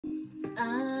Oh,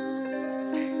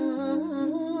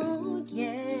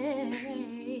 yeah,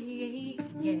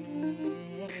 yeah.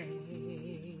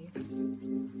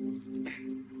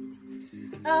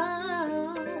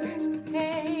 Oh,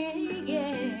 hey,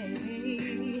 yeah,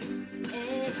 hey,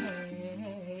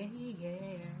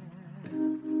 yeah.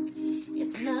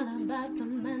 It's not about the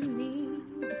money,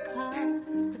 the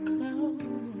cars, the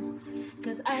clothes,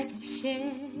 'cause I can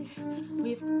share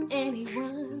with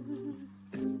anyone.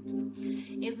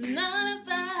 It's not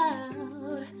about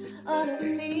all the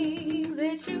things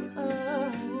that you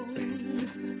own.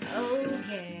 Oh,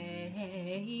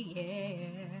 yeah,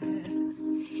 yeah.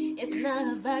 It's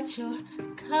not about your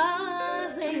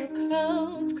cars and your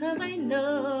clothes, 'cause I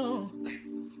know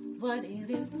what is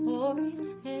important.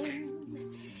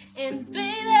 And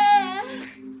baby,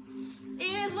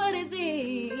 it is what is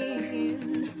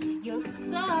in your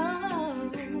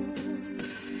soul.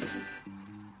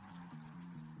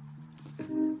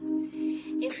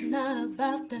 It's not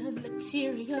about the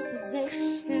material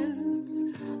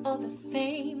possessions or the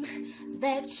fame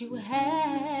that you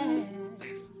have.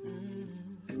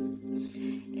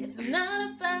 It's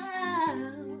not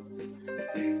about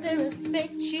the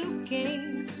respect you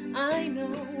gain. I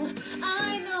know.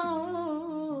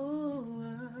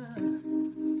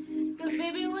 'Cause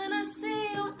baby, when I see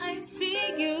you, I see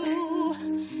you.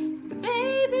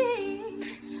 Baby,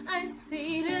 I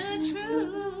see the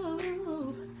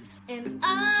truth. And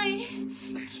I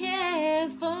care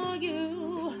for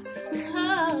you.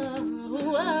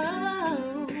 Oh,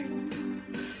 oh.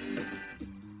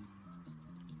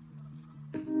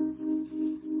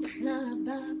 It's not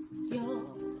about your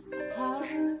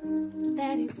heart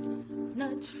that is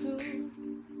not true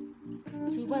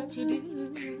to what you do.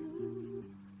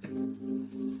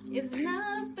 It's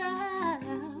not about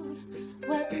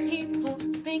what people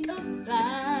think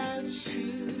about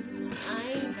you. I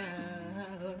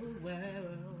know.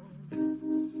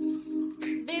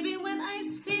 Baby, when I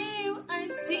see you, I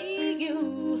see you.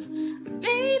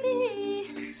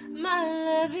 Baby, my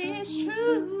love is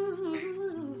true.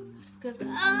 'Cause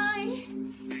I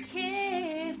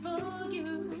care for you.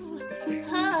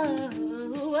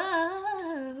 Oh, oh.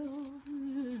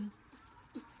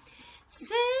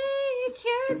 Take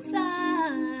your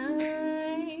time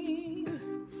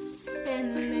and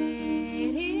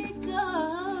let it go.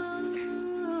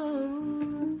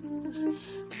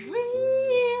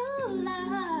 Realize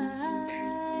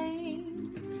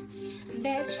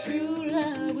that true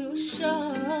love will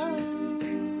show.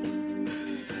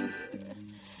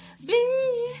 Be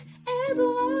as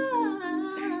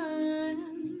one,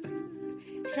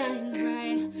 shine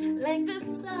bright like the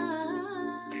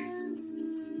sun.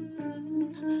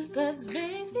 'Cause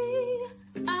baby,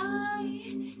 I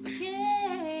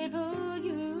care for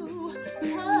you.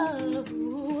 Oh,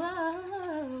 oh.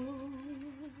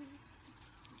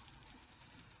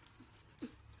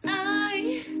 I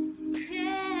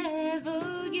care for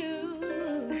you.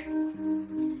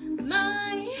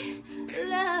 My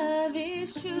love is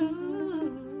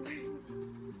true.